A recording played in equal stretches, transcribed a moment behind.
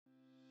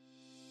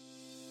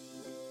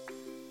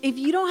If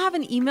you don't have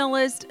an email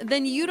list,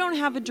 then you don't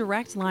have a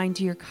direct line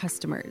to your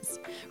customers.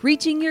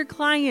 Reaching your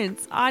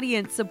clients,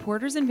 audience,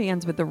 supporters, and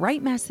fans with the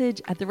right message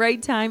at the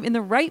right time in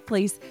the right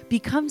place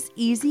becomes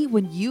easy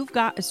when you've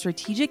got a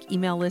strategic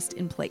email list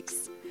in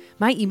place.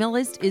 My email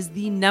list is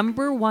the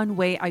number one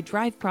way I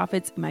drive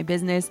profits in my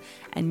business,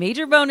 and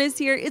major bonus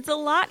here, it's a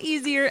lot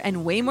easier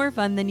and way more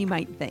fun than you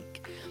might think.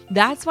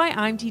 That's why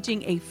I'm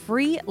teaching a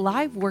free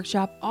live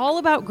workshop all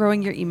about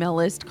growing your email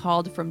list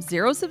called From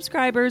Zero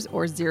Subscribers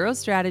or Zero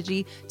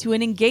Strategy to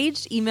an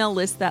Engaged Email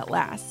List That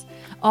Lasts.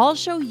 I'll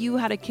show you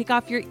how to kick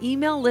off your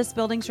email list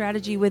building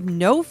strategy with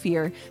no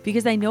fear,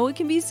 because I know it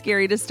can be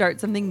scary to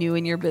start something new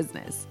in your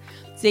business.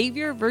 Save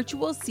your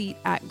virtual seat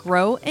at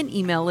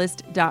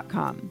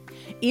growanemaillist.com.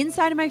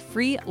 Inside of my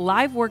free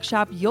live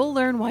workshop, you'll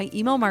learn why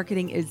email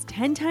marketing is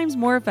 10 times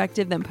more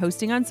effective than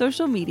posting on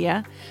social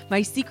media,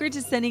 my secret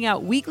to sending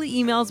out weekly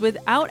emails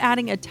without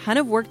adding a ton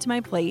of work to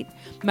my plate,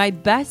 my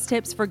best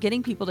tips for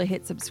getting people to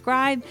hit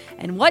subscribe,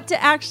 and what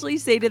to actually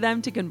say to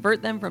them to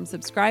convert them from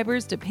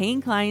subscribers to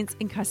paying clients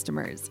and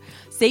customers.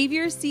 Save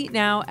your seat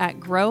now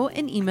at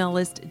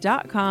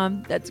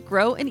growanemaillist.com. That's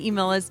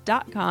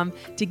growanemaillist.com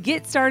to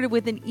get started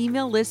with an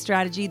email list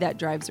strategy that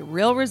drives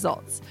real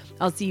results.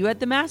 I'll see you at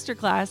the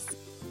masterclass.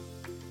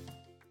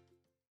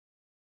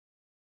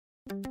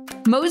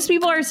 Most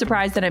people are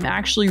surprised that I'm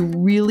actually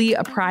really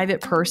a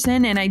private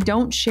person and I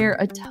don't share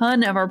a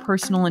ton of our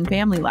personal and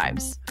family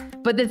lives.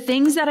 But the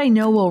things that I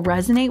know will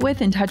resonate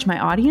with and touch my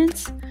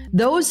audience,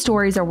 those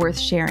stories are worth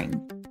sharing.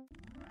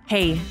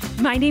 Hey,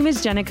 my name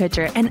is Jenna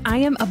Kutcher, and I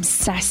am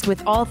obsessed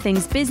with all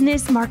things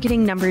business,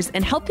 marketing, numbers,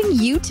 and helping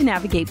you to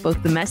navigate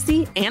both the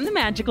messy and the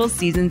magical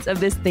seasons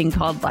of this thing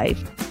called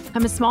life.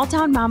 I'm a small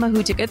town mama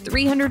who took a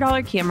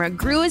 $300 camera,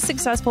 grew a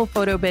successful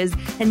photo biz,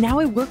 and now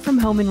I work from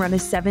home and run a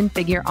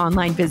 7-figure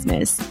online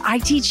business. I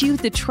teach you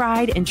the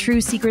tried and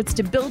true secrets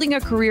to building a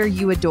career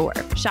you adore.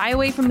 Shy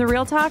away from the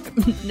real talk?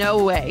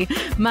 No way.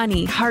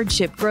 Money,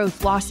 hardship,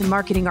 growth, loss, and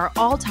marketing are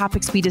all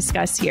topics we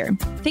discuss here.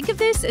 Think of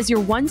this as your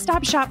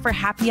one-stop shop for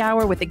happy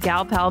hour with a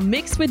gal pal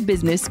mixed with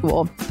business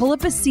school. Pull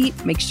up a seat,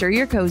 make sure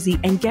you're cozy,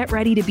 and get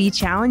ready to be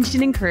challenged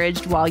and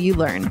encouraged while you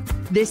learn.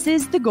 This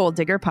is the Goal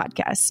Digger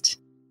Podcast.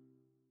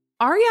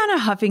 Arianna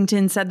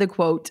Huffington said the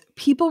quote,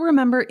 "People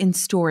remember in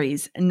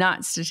stories,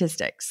 not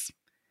statistics."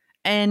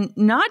 And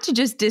not to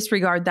just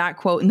disregard that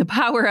quote and the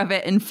power of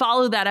it and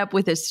follow that up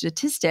with a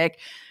statistic,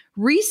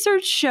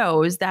 research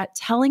shows that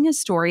telling a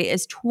story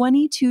is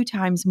 22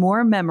 times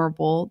more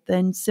memorable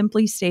than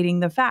simply stating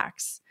the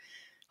facts.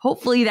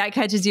 Hopefully that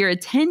catches your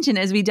attention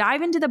as we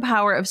dive into the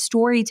power of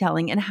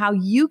storytelling and how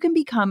you can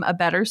become a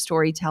better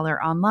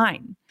storyteller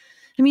online.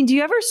 I mean, do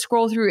you ever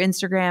scroll through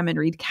Instagram and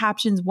read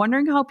captions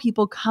wondering how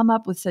people come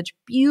up with such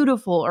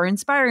beautiful or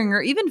inspiring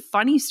or even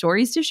funny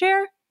stories to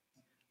share?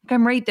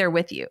 I'm right there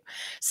with you.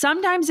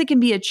 Sometimes it can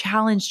be a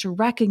challenge to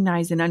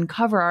recognize and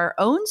uncover our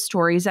own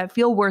stories that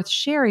feel worth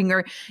sharing,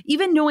 or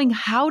even knowing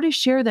how to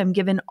share them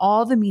given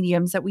all the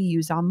mediums that we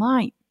use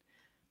online.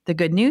 The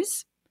good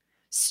news?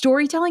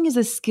 Storytelling is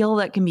a skill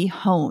that can be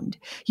honed.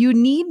 You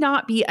need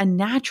not be a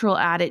natural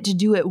at it to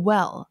do it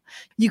well.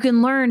 You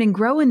can learn and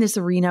grow in this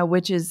arena,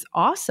 which is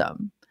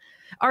awesome.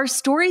 Our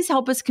stories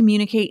help us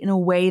communicate in a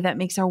way that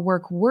makes our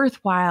work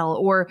worthwhile,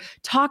 or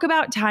talk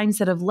about times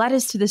that have led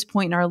us to this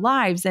point in our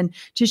lives, and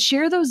to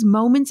share those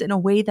moments in a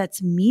way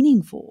that's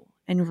meaningful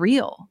and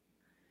real.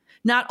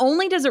 Not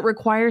only does it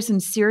require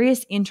some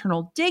serious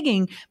internal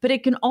digging, but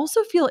it can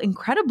also feel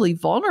incredibly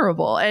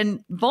vulnerable.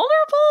 And vulnerable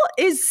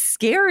is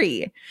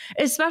scary,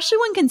 especially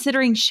when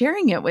considering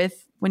sharing it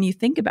with, when you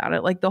think about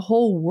it, like the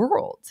whole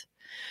world.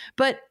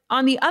 But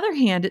on the other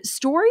hand,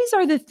 stories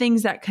are the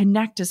things that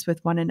connect us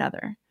with one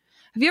another.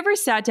 Have you ever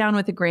sat down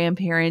with a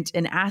grandparent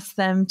and asked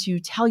them to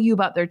tell you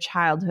about their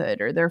childhood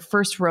or their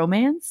first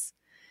romance?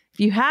 If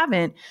you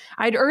haven't,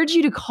 I'd urge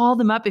you to call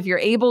them up if you're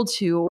able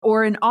to,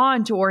 or an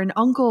aunt or an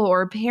uncle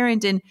or a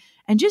parent, and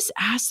just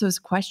ask those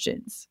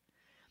questions.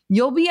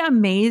 You'll be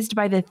amazed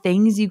by the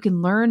things you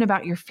can learn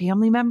about your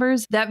family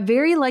members that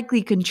very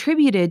likely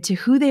contributed to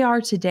who they are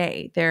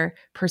today, their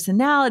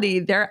personality,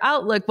 their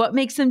outlook, what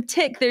makes them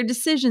tick, their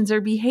decisions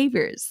or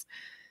behaviors.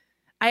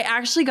 I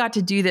actually got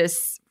to do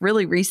this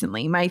really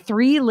recently. My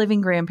 3 living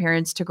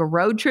grandparents took a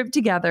road trip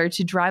together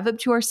to drive up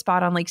to our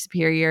spot on Lake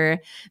Superior.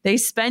 They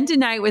spent a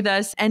night with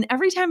us, and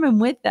every time I'm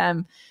with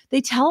them,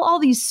 they tell all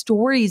these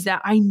stories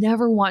that I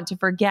never want to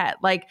forget.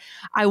 Like,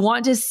 I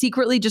want to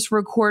secretly just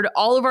record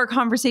all of our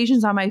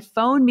conversations on my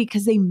phone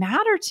because they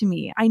matter to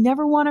me. I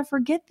never want to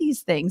forget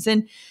these things.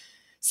 And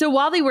so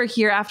while they were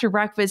here after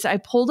breakfast, I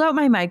pulled out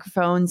my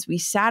microphones, we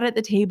sat at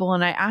the table,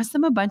 and I asked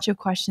them a bunch of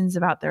questions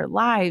about their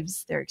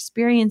lives, their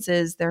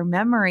experiences, their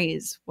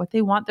memories, what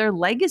they want their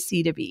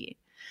legacy to be.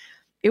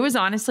 It was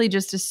honestly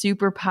just a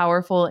super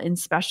powerful and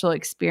special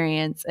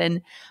experience.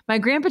 And my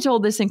grandpa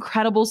told this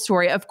incredible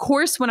story, of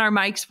course, when our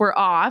mics were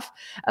off,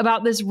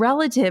 about this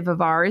relative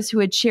of ours who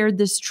had shared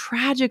this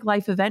tragic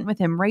life event with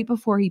him right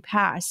before he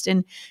passed.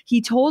 And he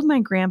told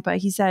my grandpa,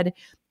 he said,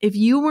 "If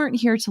you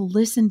weren't here to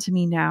listen to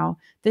me now,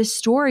 this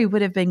story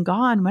would have been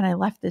gone when I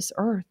left this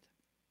earth."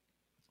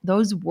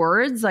 Those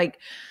words, like,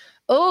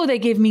 oh, they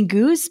give me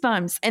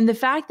goosebumps. And the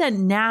fact that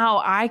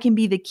now I can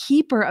be the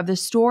keeper of the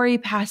story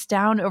passed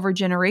down over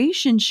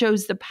generations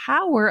shows the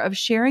power of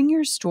sharing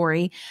your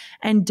story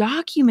and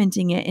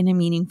documenting it in a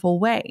meaningful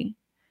way.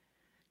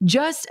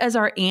 Just as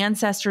our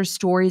ancestors'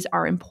 stories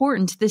are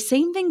important, the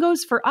same thing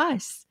goes for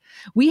us.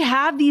 We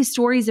have these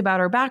stories about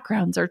our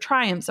backgrounds, our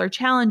triumphs, our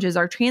challenges,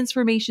 our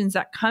transformations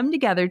that come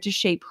together to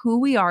shape who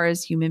we are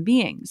as human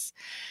beings.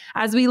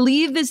 As we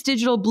leave this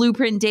digital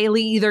blueprint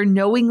daily, either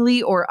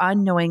knowingly or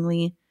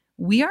unknowingly,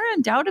 we are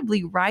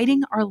undoubtedly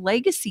writing our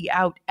legacy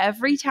out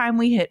every time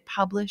we hit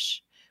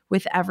publish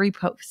with every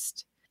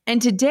post. And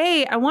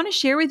today, I want to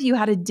share with you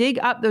how to dig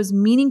up those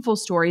meaningful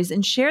stories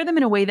and share them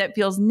in a way that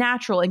feels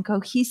natural and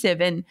cohesive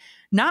and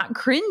not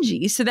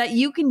cringy, so that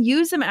you can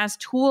use them as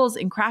tools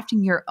in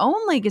crafting your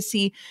own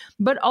legacy,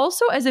 but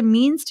also as a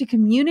means to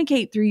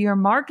communicate through your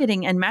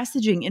marketing and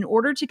messaging in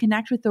order to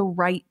connect with the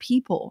right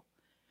people.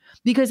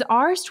 Because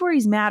our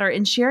stories matter,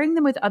 and sharing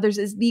them with others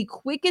is the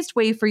quickest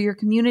way for your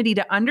community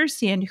to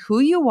understand who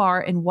you are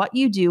and what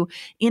you do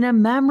in a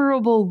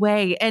memorable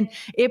way. And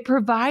it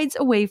provides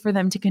a way for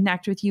them to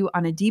connect with you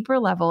on a deeper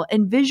level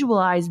and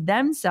visualize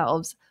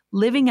themselves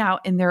living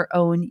out in their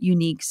own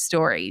unique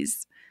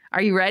stories.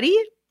 Are you ready?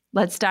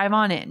 Let's dive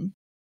on in.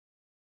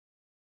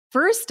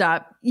 First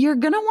up, you're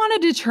going to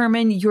want to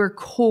determine your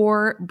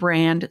core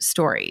brand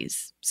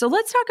stories. So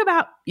let's talk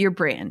about your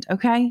brand,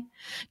 okay?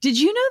 Did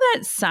you know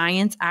that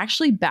science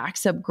actually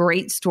backs up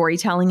great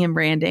storytelling and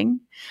branding?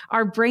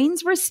 Our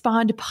brains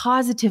respond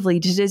positively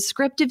to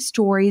descriptive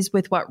stories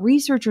with what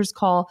researchers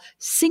call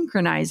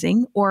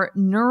synchronizing or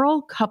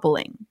neural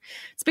coupling.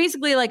 It's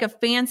basically like a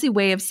fancy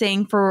way of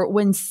saying for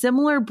when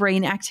similar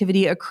brain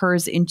activity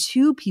occurs in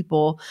two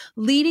people,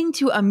 leading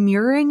to a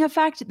mirroring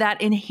effect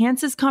that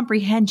enhances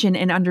comprehension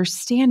and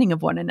understanding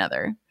of one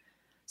another.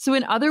 So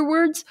in other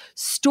words,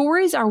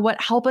 stories are what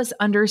help us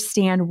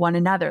understand one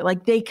another,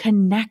 like they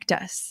connect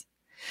us.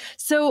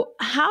 So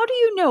how do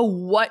you know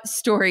what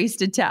stories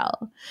to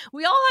tell?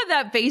 We all have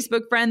that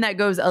Facebook friend that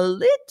goes a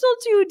little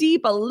too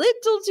deep, a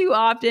little too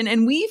often,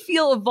 and we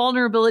feel a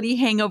vulnerability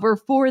hangover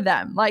for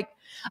them. Like,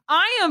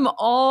 I am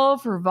all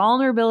for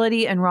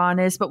vulnerability and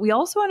rawness, but we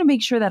also want to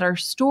make sure that our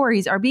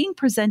stories are being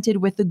presented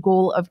with the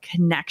goal of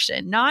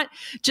connection, not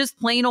just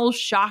plain old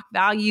shock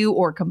value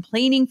or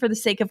complaining for the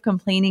sake of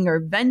complaining or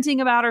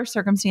venting about our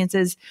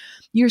circumstances.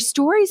 Your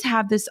stories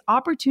have this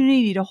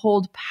opportunity to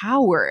hold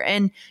power,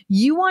 and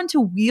you want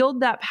to wield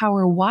that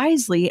power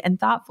wisely and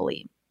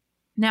thoughtfully.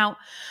 Now,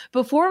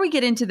 before we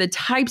get into the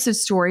types of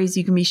stories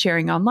you can be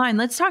sharing online,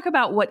 let's talk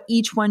about what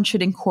each one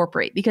should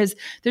incorporate, because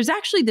there's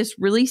actually this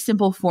really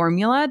simple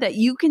formula that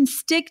you can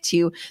stick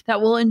to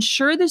that will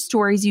ensure the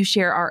stories you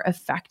share are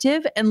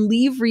effective and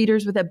leave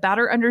readers with a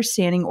better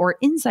understanding or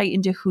insight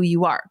into who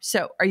you are.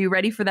 So, are you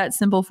ready for that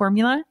simple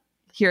formula?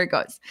 Here it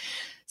goes.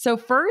 So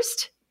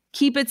first,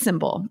 keep it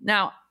simple.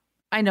 Now,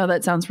 I know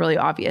that sounds really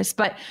obvious,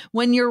 but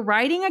when you're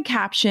writing a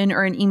caption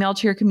or an email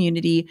to your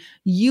community,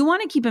 you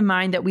want to keep in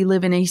mind that we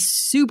live in a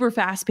super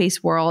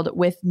fast-paced world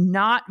with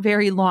not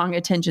very long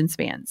attention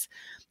spans.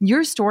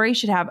 Your story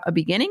should have a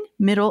beginning,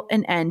 middle,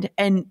 and end,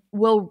 and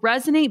will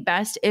resonate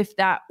best if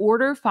that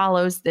order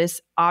follows this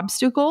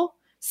obstacle,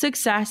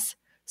 success,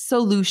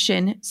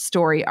 solution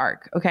story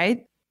arc,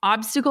 okay?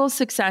 Obstacle,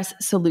 success,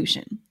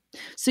 solution.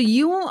 So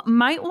you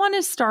might want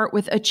to start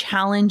with a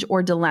challenge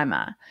or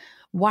dilemma.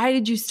 Why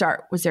did you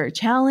start? Was there a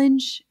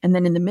challenge? And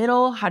then in the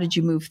middle, how did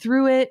you move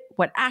through it?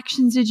 What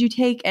actions did you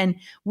take? And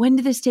when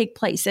did this take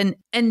place? And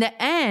the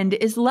end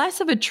is less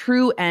of a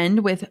true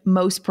end with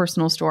most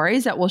personal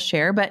stories that we'll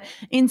share, but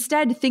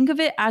instead think of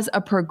it as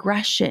a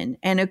progression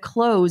and a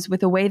close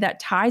with a way that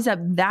ties up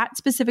that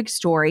specific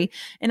story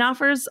and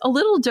offers a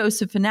little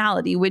dose of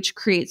finality, which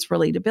creates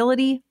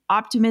relatability,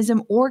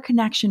 optimism, or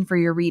connection for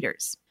your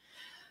readers.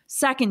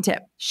 Second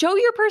tip, show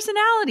your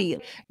personality.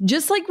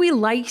 Just like we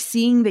like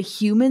seeing the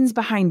humans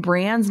behind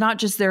brands, not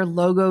just their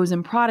logos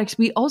and products,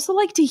 we also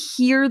like to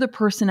hear the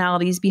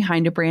personalities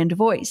behind a brand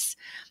voice.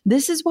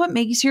 This is what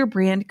makes your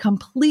brand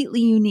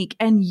completely unique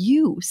and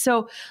you.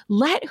 So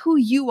let who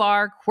you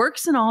are,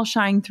 quirks and all,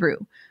 shine through.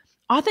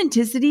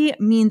 Authenticity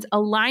means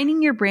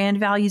aligning your brand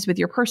values with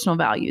your personal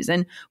values.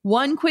 And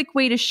one quick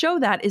way to show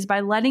that is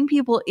by letting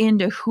people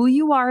into who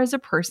you are as a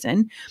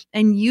person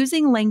and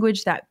using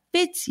language that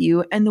fits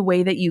you and the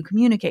way that you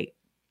communicate.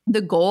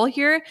 The goal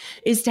here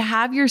is to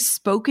have your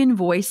spoken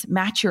voice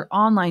match your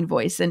online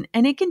voice. And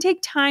it can take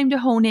time to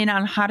hone in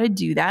on how to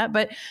do that.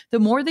 But the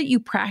more that you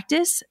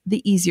practice,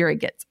 the easier it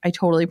gets. I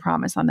totally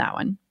promise on that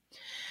one.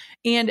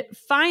 And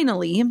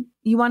finally,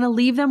 you want to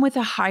leave them with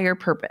a higher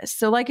purpose.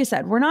 So like I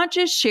said, we're not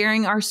just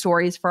sharing our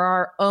stories for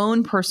our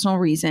own personal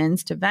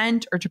reasons to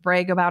vent or to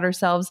brag about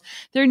ourselves.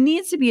 There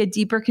needs to be a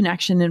deeper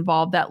connection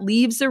involved that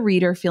leaves the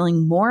reader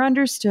feeling more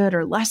understood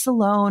or less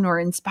alone or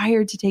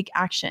inspired to take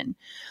action.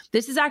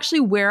 This is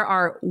actually where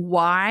our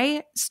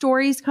why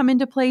stories come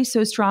into play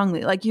so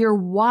strongly. Like your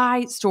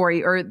why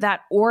story or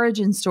that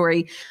origin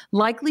story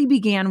likely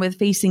began with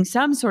facing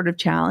some sort of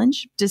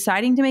challenge,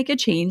 deciding to make a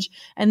change,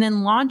 and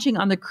then launching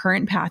on the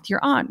current path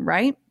you're on,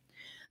 right?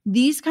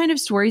 These kind of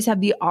stories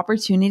have the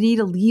opportunity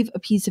to leave a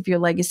piece of your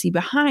legacy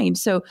behind.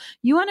 So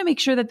you want to make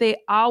sure that they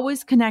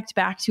always connect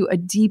back to a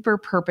deeper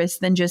purpose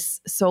than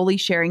just solely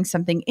sharing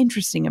something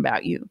interesting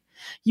about you.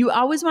 You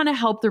always want to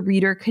help the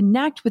reader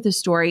connect with the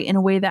story in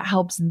a way that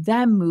helps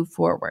them move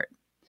forward.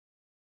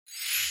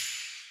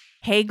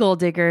 Hey, goal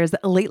diggers.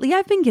 Lately,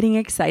 I've been getting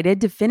excited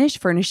to finish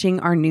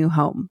furnishing our new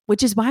home,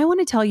 which is why I want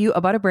to tell you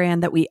about a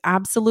brand that we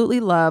absolutely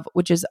love,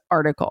 which is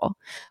Article.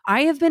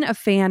 I have been a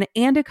fan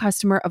and a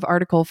customer of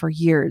Article for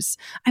years.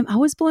 I'm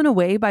always blown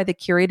away by the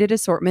curated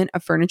assortment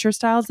of furniture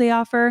styles they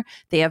offer.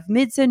 They have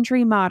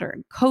mid-century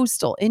modern,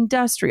 coastal,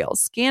 industrial,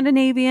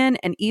 Scandinavian,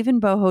 and even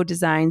boho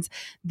designs.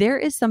 There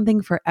is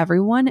something for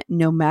everyone,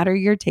 no matter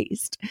your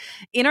taste.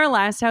 In our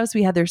last house,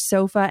 we had their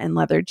sofa and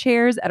leather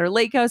chairs. At our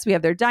lake house, we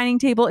have their dining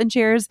table and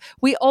chairs.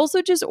 We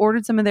also just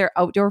ordered some of their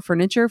outdoor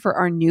furniture for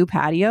our new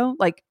patio.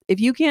 Like, if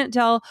you can't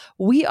tell,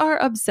 we are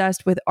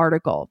obsessed with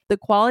Article. The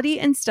quality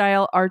and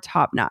style are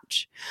top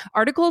notch.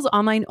 Article's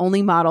online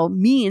only model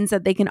means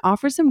that they can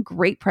offer some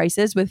great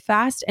prices with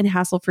fast and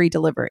hassle-free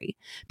delivery.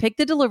 Pick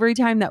the delivery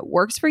time that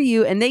works for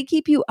you, and they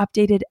keep you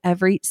updated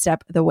every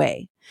step of the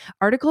way.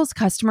 Article's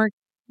customer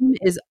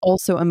is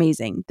also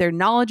amazing. They're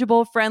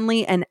knowledgeable,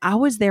 friendly, and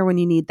always there when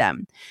you need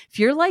them. If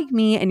you're like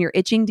me and you're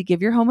itching to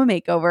give your home a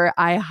makeover,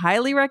 I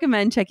highly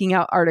recommend checking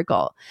out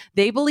Article.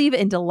 They believe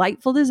in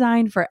delightful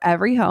design for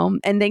every home,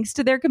 and thanks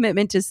to their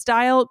commitment to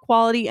style,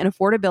 quality, and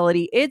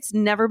affordability, it's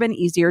never been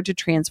easier to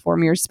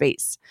transform your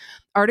space.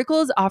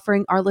 Article is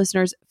offering our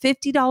listeners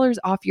 $50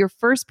 off your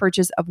first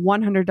purchase of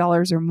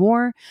 $100 or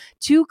more.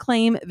 To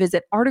claim,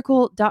 visit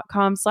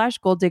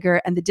article.com/goaldigger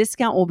and the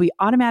discount will be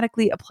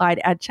automatically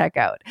applied at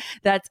checkout.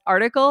 That's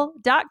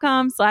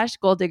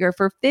article.com/goaldigger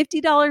for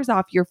 $50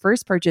 off your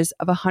first purchase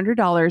of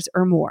 $100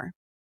 or more.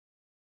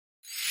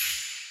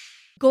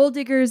 Goal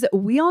diggers,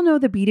 we all know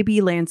the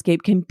B2B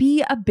landscape can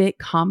be a bit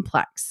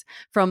complex.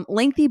 From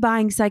lengthy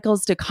buying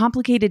cycles to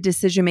complicated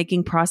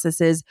decision-making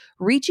processes,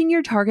 reaching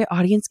your target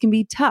audience can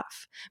be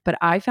tough. But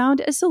I found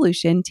a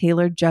solution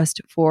tailored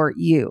just for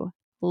you: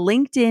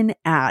 LinkedIn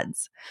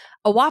ads.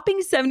 A whopping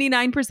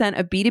 79%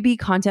 of B2B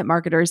content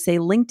marketers say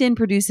LinkedIn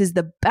produces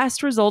the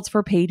best results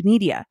for paid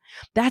media.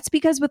 That's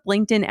because with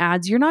LinkedIn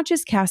ads, you're not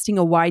just casting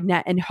a wide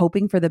net and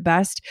hoping for the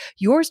best,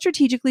 you're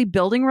strategically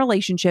building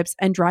relationships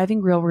and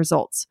driving real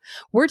results.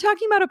 We're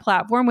talking about a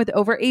platform with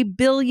over 1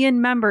 billion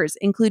members,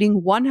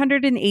 including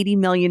 180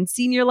 million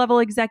senior level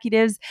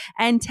executives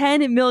and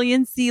 10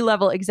 million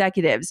C-level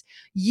executives.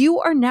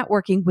 You are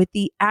networking with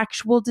the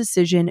actual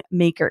decision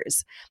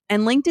makers.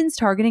 And LinkedIn's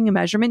targeting and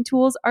measurement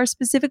tools are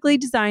specifically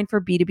designed for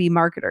B2B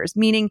marketers,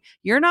 meaning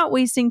you're not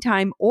wasting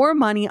time or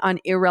money on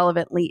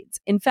irrelevant leads.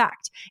 In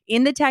fact,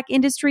 in the tech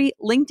industry,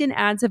 LinkedIn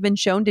ads have been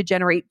shown to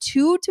generate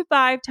 2 to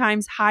 5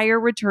 times higher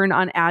return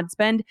on ad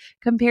spend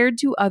compared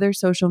to other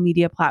social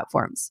media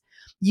platforms.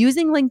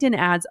 Using LinkedIn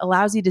ads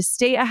allows you to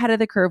stay ahead of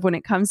the curve when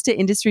it comes to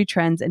industry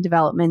trends and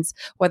developments,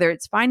 whether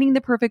it's finding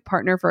the perfect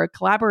partner for a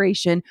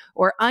collaboration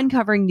or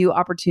uncovering new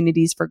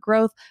opportunities for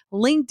growth.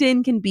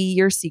 LinkedIn can be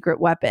your secret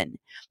weapon.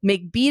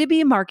 Make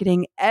B2B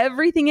marketing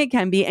everything it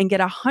can be and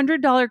get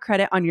 $100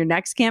 credit on your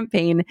next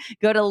campaign.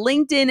 Go to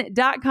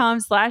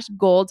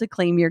linkedin.com/goal to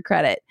claim your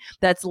credit.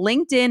 That's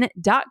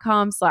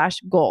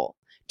linkedin.com/goal.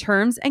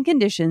 Terms and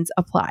conditions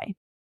apply.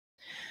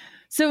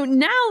 So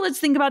now let's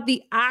think about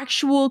the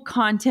actual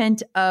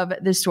content of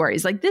the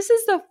stories. Like, this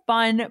is the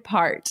fun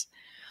part.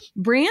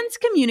 Brands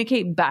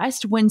communicate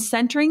best when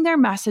centering their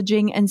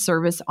messaging and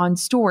service on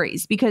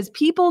stories because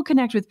people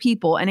connect with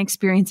people and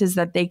experiences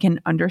that they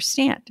can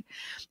understand.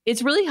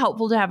 It's really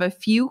helpful to have a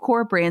few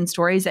core brand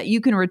stories that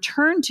you can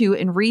return to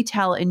and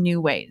retell in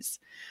new ways.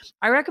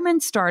 I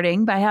recommend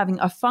starting by having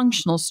a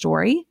functional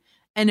story,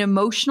 an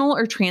emotional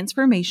or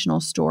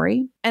transformational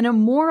story, and a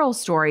moral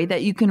story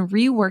that you can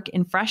rework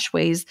in fresh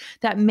ways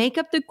that make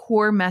up the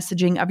core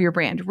messaging of your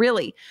brand.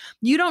 Really,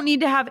 you don't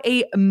need to have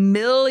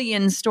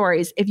 1,000,000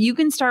 stories. If you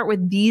can start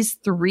with these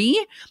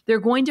 3,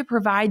 they're going to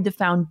provide the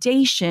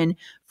foundation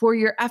for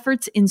your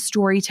efforts in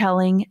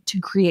storytelling to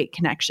create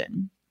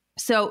connection.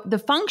 So the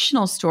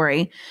functional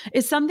story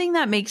is something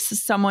that makes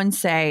someone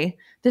say,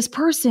 this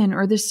person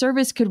or this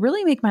service could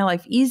really make my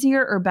life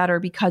easier or better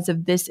because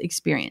of this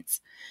experience.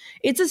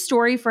 It's a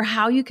story for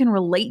how you can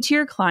relate to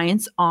your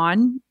clients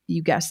on,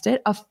 you guessed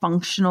it, a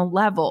functional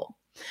level.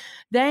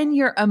 Then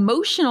your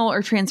emotional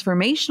or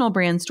transformational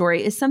brand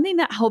story is something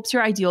that helps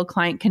your ideal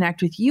client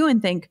connect with you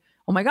and think,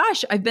 oh my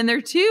gosh, I've been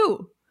there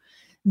too.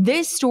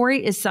 This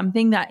story is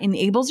something that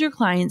enables your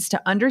clients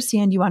to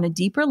understand you on a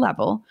deeper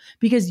level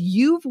because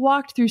you've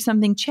walked through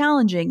something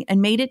challenging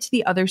and made it to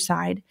the other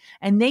side,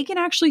 and they can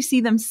actually see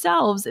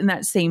themselves in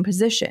that same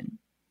position.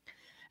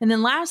 And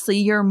then lastly,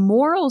 your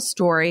moral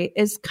story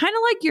is kind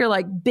of like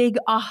your big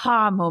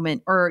aha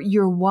moment or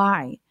your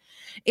why.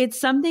 It's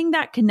something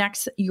that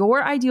connects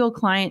your ideal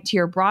client to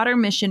your broader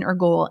mission or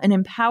goal and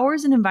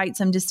empowers and invites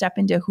them to step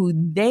into who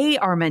they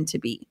are meant to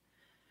be.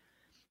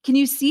 Can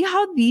you see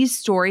how these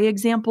story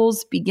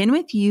examples begin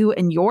with you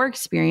and your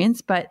experience,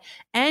 but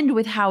end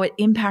with how it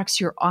impacts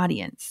your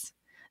audience?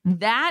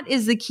 That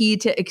is the key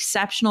to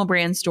exceptional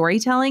brand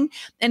storytelling.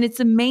 And it's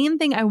the main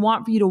thing I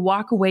want for you to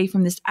walk away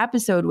from this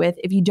episode with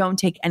if you don't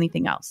take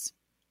anything else.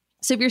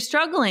 So if you're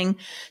struggling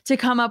to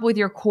come up with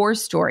your core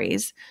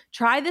stories,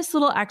 try this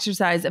little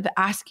exercise of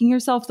asking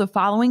yourself the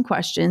following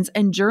questions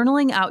and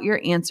journaling out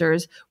your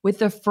answers with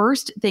the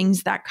first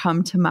things that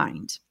come to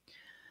mind.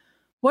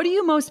 What are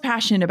you most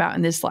passionate about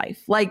in this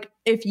life? Like,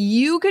 if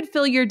you could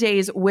fill your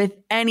days with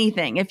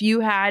anything, if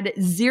you had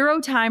zero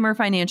time or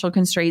financial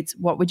constraints,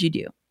 what would you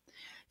do?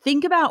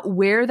 Think about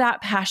where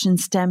that passion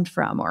stemmed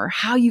from or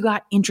how you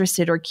got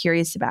interested or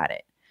curious about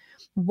it.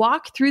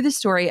 Walk through the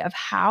story of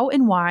how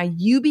and why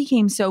you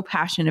became so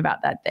passionate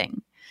about that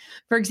thing.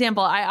 For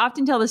example, I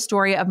often tell the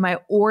story of my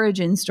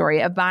origin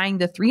story of buying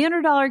the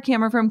 $300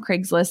 camera from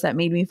Craigslist that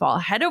made me fall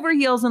head over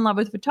heels in love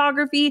with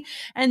photography,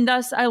 and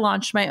thus I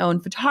launched my own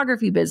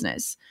photography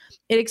business.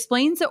 It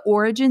explains the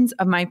origins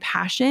of my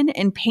passion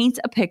and paints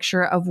a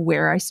picture of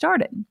where I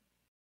started.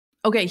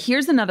 Okay,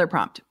 here's another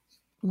prompt.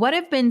 What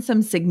have been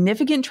some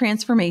significant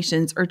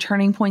transformations or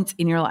turning points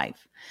in your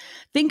life?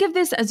 Think of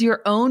this as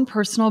your own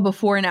personal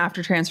before and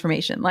after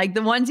transformation, like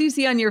the ones you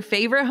see on your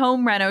favorite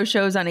home reno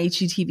shows on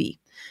HGTV.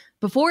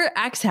 Before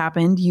X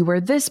happened, you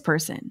were this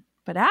person.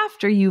 But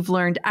after you've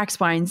learned X,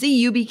 Y, and Z,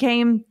 you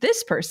became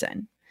this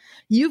person.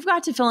 You've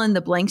got to fill in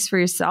the blanks for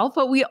yourself,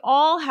 but we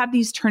all have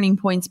these turning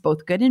points,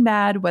 both good and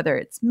bad, whether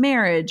it's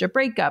marriage, a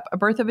breakup, a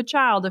birth of a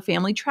child, a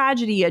family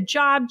tragedy, a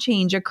job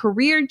change, a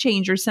career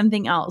change, or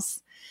something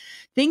else.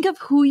 Think of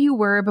who you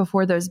were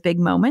before those big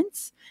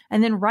moments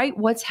and then write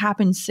what's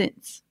happened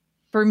since.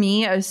 For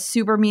me, a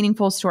super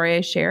meaningful story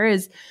I share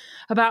is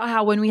about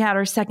how when we had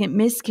our second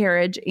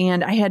miscarriage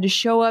and I had to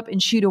show up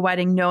and shoot a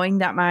wedding knowing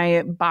that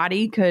my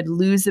body could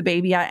lose the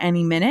baby at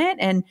any minute.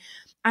 And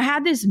I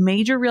had this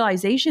major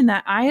realization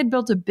that I had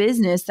built a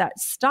business that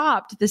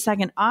stopped the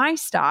second I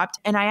stopped,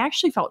 and I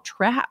actually felt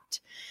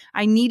trapped.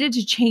 I needed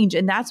to change.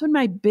 And that's when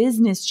my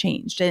business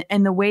changed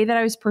and the way that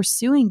I was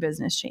pursuing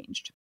business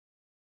changed.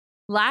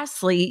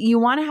 Lastly, you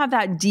want to have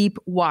that deep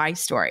why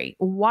story.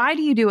 Why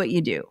do you do what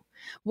you do?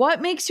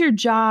 What makes your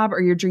job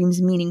or your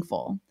dreams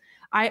meaningful?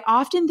 I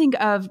often think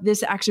of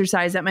this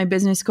exercise that my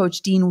business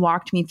coach, Dean,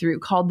 walked me through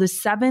called the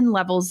 7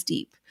 levels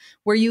deep,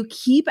 where you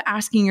keep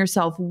asking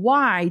yourself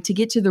why to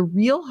get to the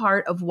real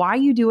heart of why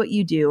you do what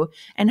you do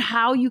and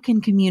how you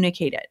can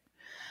communicate it.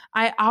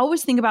 I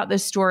always think about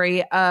this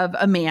story of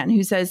a man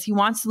who says he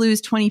wants to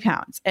lose 20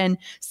 pounds and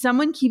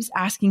someone keeps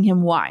asking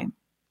him why.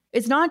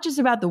 It's not just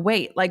about the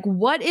weight. Like,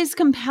 what is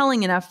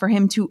compelling enough for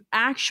him to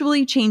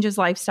actually change his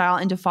lifestyle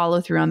and to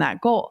follow through on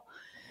that goal?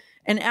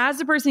 And as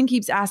the person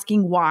keeps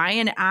asking why,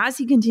 and as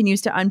he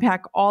continues to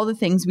unpack all the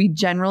things we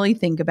generally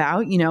think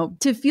about,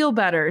 to feel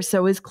better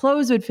so his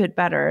clothes would fit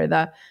better,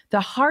 the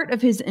heart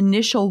of his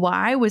initial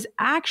why was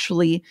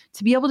actually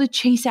to be able to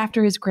chase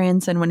after his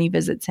grandson when he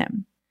visits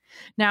him.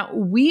 Now,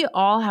 we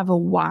all have a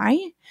why,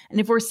 and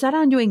if we're set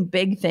on doing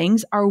big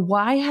things, our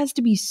why has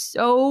to be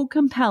so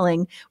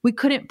compelling we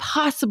couldn't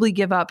possibly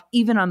give up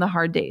even on the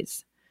hard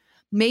days.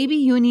 Maybe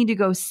you need to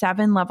go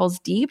 7 levels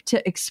deep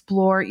to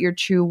explore your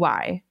true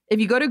why. If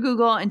you go to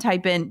Google and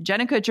type in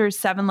Jenna Kutcher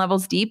 7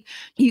 levels deep,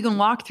 you can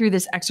walk through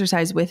this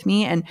exercise with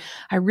me. And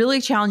I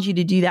really challenge you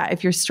to do that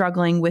if you're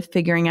struggling with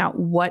figuring out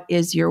what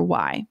is your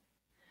why.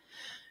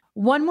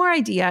 One more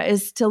idea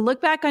is to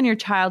look back on your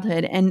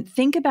childhood and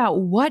think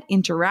about what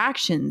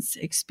interactions,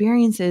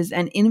 experiences,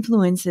 and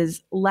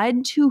influences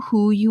led to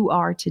who you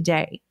are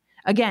today.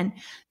 Again,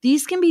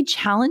 these can be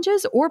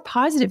challenges or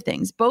positive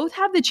things. Both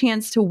have the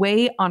chance to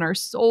weigh on our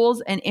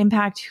souls and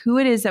impact who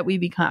it is that we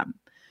become.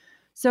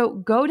 So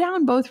go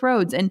down both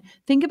roads and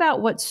think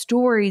about what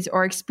stories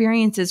or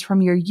experiences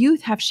from your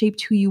youth have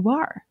shaped who you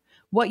are,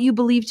 what you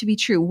believe to be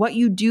true, what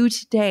you do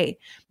today.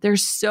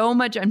 There's so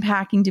much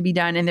unpacking to be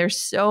done, and there's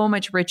so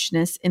much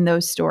richness in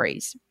those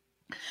stories.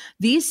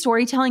 These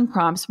storytelling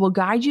prompts will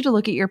guide you to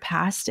look at your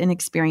past and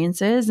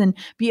experiences and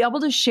be able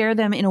to share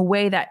them in a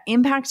way that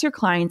impacts your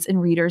clients and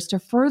readers to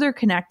further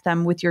connect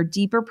them with your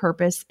deeper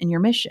purpose and your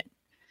mission.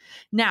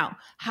 Now,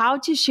 how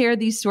to share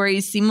these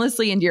stories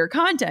seamlessly into your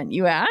content,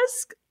 you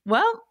ask?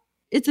 Well,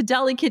 it's a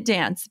delicate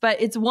dance, but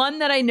it's one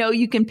that I know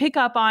you can pick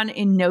up on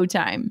in no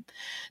time.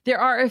 There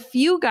are a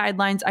few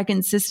guidelines I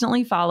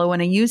consistently follow when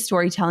I use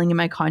storytelling in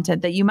my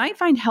content that you might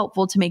find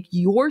helpful to make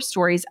your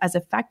stories as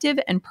effective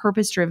and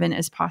purpose-driven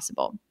as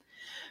possible.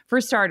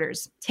 For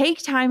starters,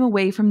 take time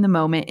away from the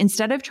moment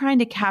instead of trying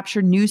to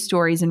capture news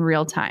stories in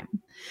real time.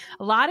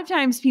 A lot of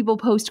times people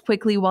post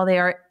quickly while they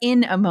are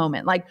in a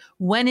moment, like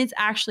when it's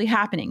actually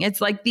happening. It's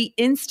like the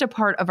Insta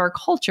part of our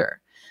culture.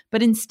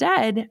 But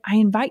instead, I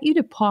invite you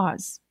to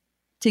pause,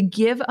 to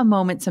give a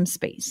moment some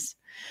space.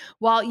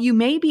 While you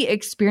may be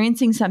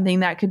experiencing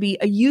something that could be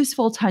a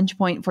useful touch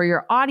point for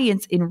your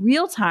audience in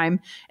real time,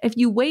 if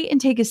you wait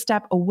and take a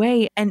step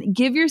away and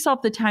give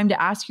yourself the time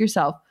to ask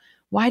yourself,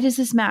 why does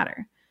this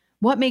matter?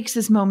 What makes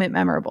this moment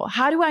memorable?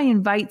 How do I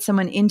invite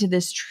someone into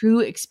this true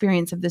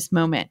experience of this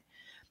moment?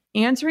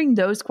 Answering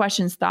those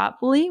questions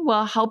thoughtfully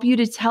will help you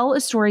to tell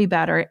a story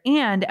better.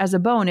 And as a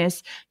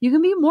bonus, you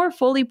can be more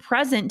fully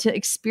present to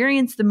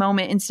experience the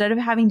moment instead of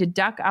having to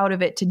duck out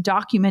of it to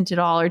document it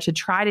all or to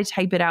try to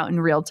type it out in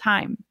real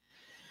time.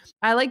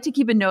 I like to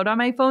keep a note on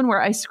my phone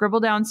where I scribble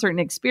down certain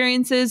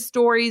experiences,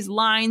 stories,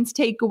 lines,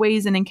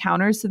 takeaways, and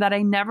encounters so that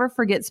I never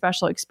forget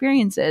special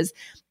experiences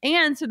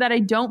and so that I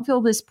don't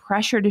feel this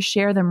pressure to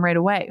share them right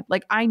away.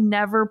 Like I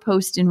never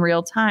post in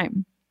real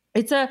time.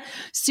 It's a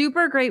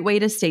super great way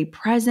to stay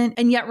present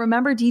and yet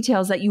remember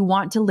details that you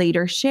want to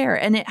later share.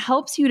 And it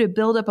helps you to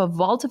build up a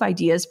vault of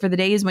ideas for the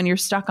days when you're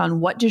stuck on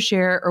what to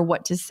share or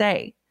what to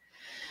say.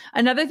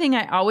 Another thing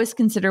I always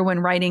consider when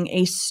writing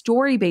a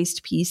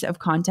story-based piece of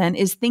content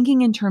is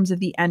thinking in terms of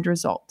the end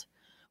result.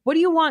 What do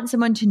you want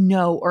someone to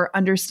know or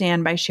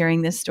understand by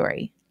sharing this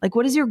story? Like,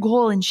 what is your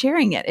goal in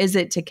sharing it? Is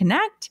it to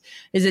connect?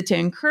 Is it to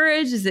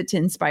encourage? Is it to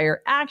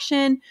inspire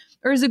action?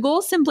 Or is the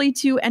goal simply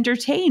to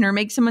entertain or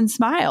make someone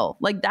smile?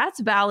 Like,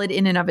 that's valid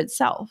in and of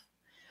itself.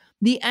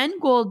 The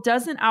end goal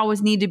doesn't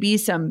always need to be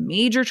some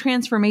major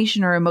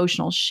transformation or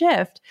emotional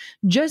shift.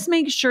 Just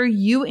make sure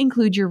you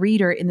include your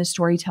reader in the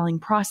storytelling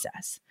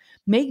process.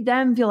 Make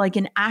them feel like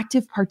an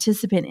active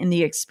participant in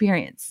the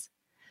experience.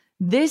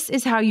 This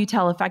is how you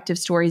tell effective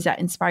stories that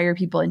inspire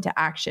people into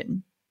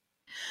action.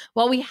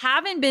 While we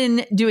haven't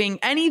been doing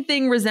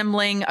anything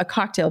resembling a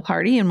cocktail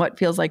party in what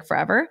feels like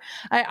forever,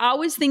 I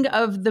always think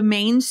of the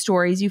main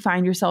stories you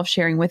find yourself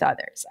sharing with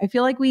others. I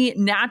feel like we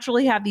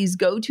naturally have these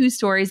go-to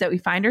stories that we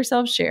find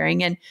ourselves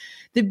sharing. And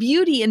the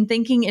beauty in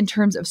thinking in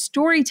terms of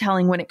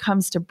storytelling when it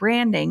comes to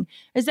branding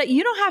is that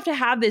you don't have to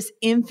have this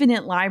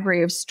infinite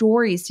library of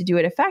stories to do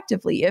it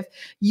effectively. If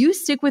you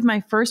stick with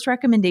my first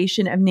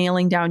recommendation of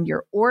nailing down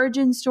your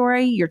origin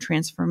story, your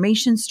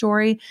transformation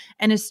story,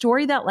 and a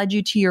story that led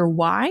you to your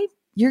why,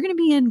 you're going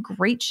to be in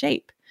great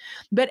shape.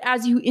 But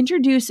as you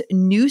introduce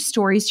new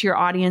stories to your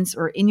audience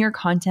or in your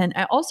content,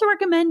 I also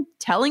recommend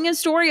telling a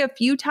story a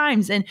few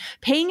times and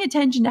paying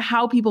attention to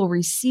how people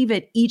receive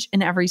it each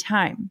and every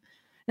time.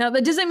 Now,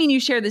 that doesn't mean you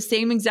share the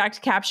same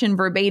exact caption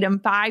verbatim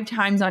 5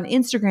 times on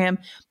Instagram,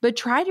 but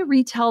try to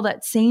retell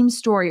that same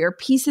story or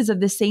pieces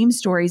of the same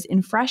stories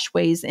in fresh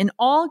ways in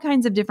all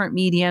kinds of different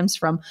mediums,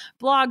 from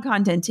blog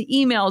content to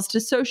emails to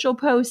social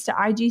posts to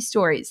IG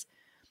stories.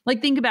 Like,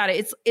 think about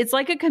it. It's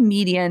like a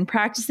comedian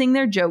practicing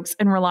their jokes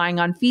and relying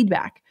on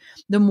feedback.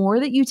 The more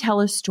that you tell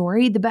a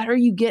story, the better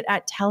you get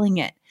at telling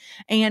it.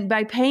 And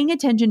by paying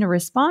attention to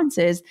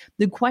responses,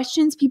 the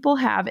questions people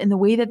have, and the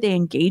way that they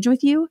engage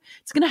with you,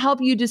 it's going to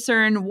help you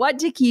discern what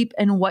to keep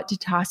and what to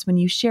toss when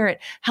you share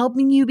it,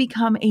 helping you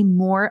become a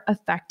more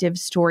effective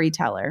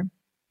storyteller.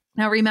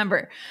 Now,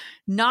 remember,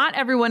 not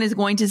everyone is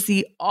going to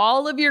see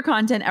all of your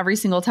content every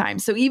single time.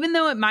 So even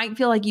though it might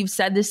feel like you've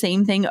said the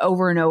same thing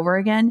over and over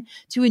again,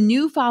 to a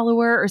new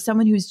follower or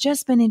someone who's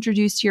just been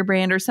introduced to your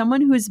brand or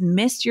someone who has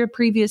missed your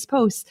previous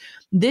posts,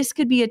 this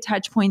could be a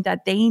touch point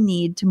that they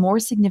need to more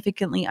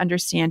significantly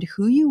understand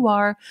who you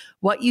are,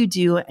 what you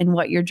do, and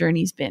what your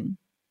journey's been.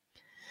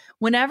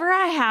 Whenever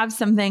I have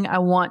something I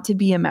want to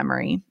be a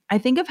memory, I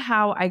think of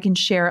how I can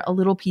share a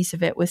little piece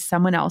of it with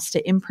someone else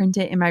to imprint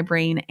it in my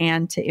brain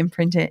and to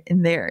imprint it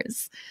in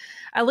theirs.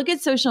 I look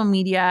at social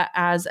media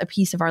as a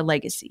piece of our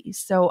legacy,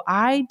 so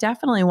I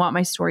definitely want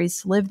my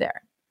stories to live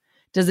there.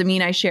 Does it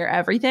mean I share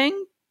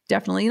everything?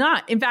 Definitely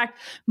not. In fact,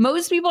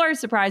 most people are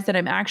surprised that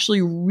I'm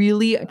actually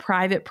really a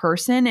private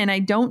person and I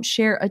don't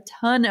share a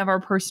ton of our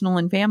personal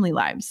and family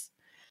lives.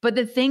 But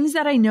the things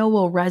that I know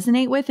will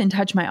resonate with and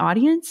touch my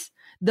audience,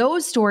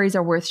 those stories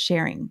are worth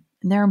sharing,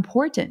 and they're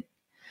important.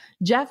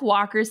 Jeff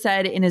Walker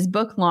said in his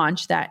book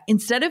launch that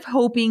instead of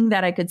hoping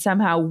that I could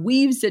somehow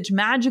weave such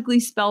magically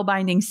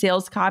spellbinding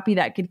sales copy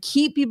that could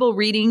keep people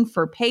reading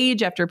for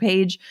page after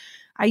page,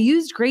 I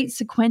used great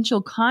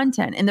sequential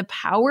content and the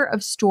power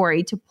of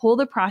story to pull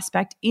the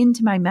prospect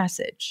into my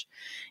message.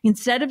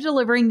 Instead of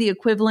delivering the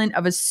equivalent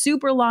of a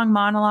super long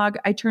monologue,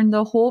 I turned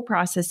the whole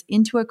process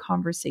into a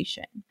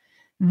conversation.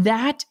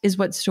 That is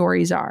what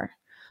stories are.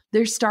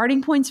 They're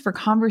starting points for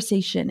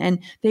conversation, and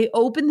they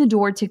open the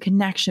door to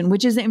connection,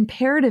 which is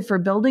imperative for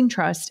building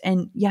trust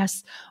and,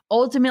 yes,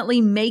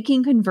 ultimately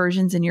making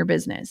conversions in your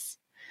business.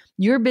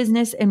 Your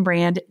business and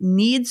brand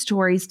need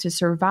stories to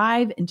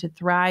survive and to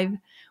thrive.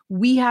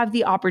 We have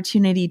the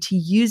opportunity to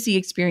use the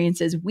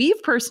experiences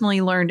we've personally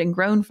learned and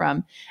grown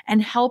from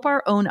and help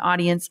our own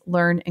audience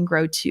learn and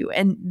grow too.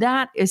 And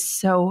that is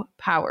so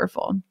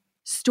powerful.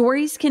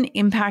 Stories can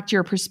impact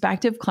your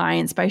prospective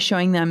clients by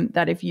showing them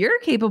that if you're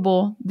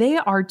capable, they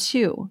are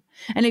too.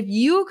 And if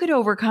you could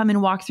overcome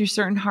and walk through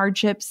certain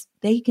hardships,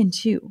 they can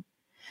too.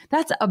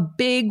 That's a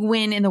big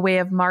win in the way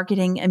of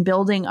marketing and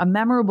building a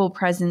memorable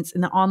presence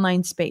in the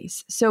online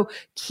space. So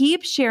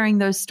keep sharing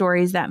those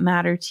stories that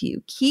matter to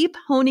you. Keep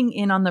honing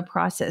in on the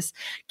process.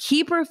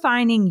 Keep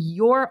refining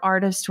your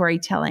art of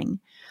storytelling,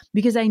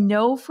 because I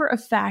know for a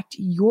fact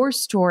your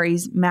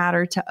stories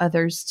matter to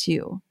others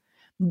too.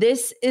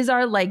 This is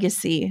our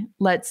legacy.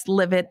 Let's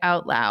live it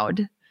out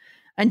loud.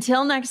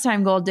 Until next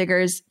time, gold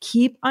diggers,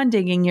 keep on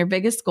digging your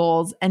biggest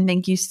goals. And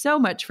thank you so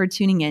much for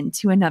tuning in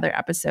to another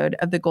episode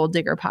of the Goal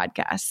Digger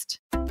Podcast.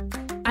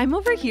 I'm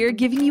over here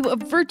giving you a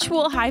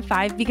virtual high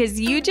five because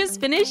you just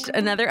finished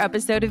another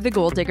episode of the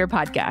Goal Digger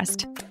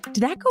Podcast.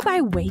 Did that go by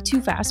way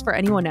too fast for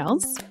anyone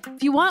else?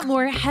 If you want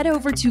more, head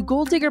over to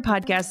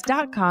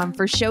goaldiggerpodcast.com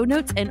for show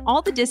notes and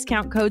all the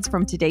discount codes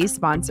from today's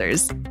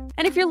sponsors.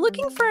 And if you're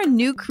looking for a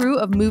new crew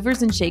of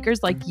movers and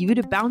shakers like you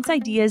to bounce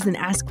ideas and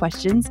ask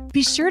questions,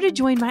 be sure to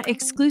join my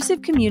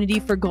exclusive community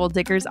for goal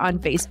diggers on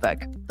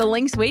Facebook. The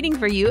link's waiting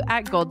for you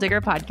at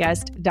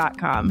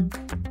goaldiggerpodcast.com.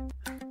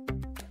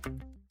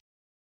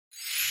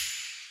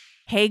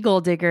 Hey, goal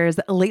diggers.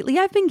 Lately,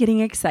 I've been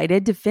getting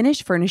excited to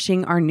finish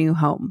furnishing our new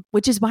home,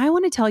 which is why I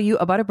want to tell you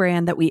about a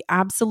brand that we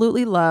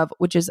absolutely love,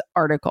 which is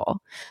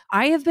Article.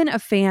 I have been a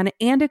fan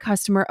and a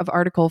customer of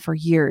Article for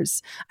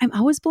years. I'm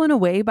always blown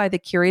away by the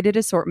curated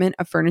assortment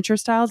of furniture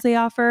styles they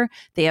offer.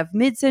 They have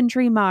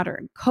mid-century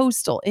modern,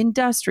 coastal,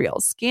 industrial,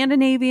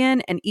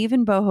 Scandinavian, and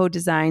even boho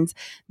designs.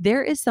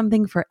 There is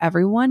something for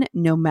everyone,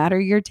 no matter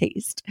your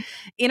taste.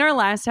 In our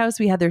last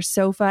house, we had their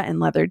sofa and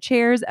leather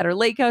chairs. At our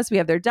lake house, we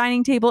have their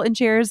dining table and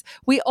chairs.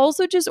 We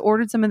also just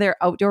ordered some of their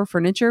outdoor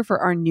furniture for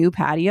our new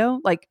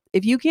patio. Like,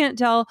 if you can't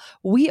tell,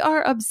 we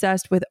are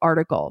obsessed with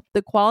Article.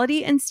 The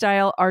quality and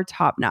style are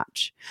top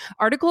notch.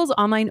 Article's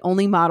online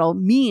only model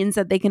means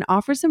that they can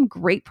offer some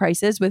great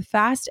prices with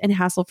fast and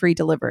hassle-free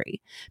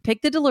delivery.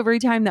 Pick the delivery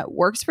time that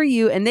works for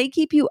you, and they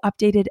keep you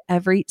updated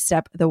every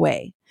step of the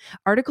way.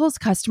 Article's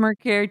customer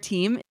care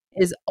team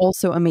is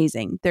also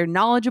amazing. They're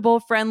knowledgeable,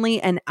 friendly,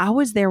 and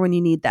always there when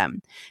you need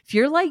them. If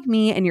you're like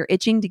me and you're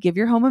itching to give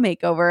your home a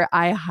makeover,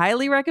 I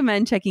highly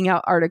recommend checking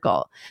out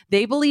Article.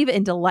 They believe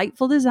in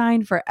delightful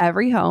design for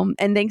every home,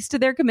 and thanks to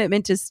their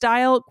commitment to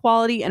style,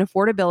 quality, and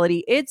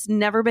affordability, it's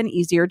never been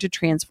easier to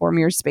transform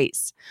your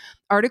space.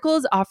 Article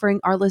is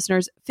offering our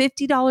listeners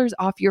 $50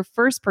 off your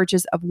first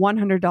purchase of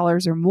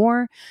 $100 or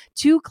more.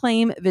 To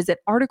claim, visit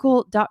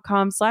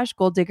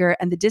article.com/goaldigger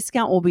and the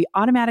discount will be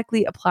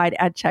automatically applied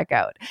at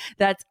checkout.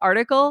 That's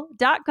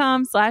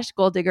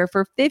article.com/goaldigger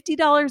for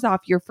 $50 off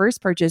your first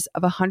purchase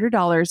of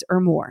 $100 or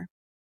more.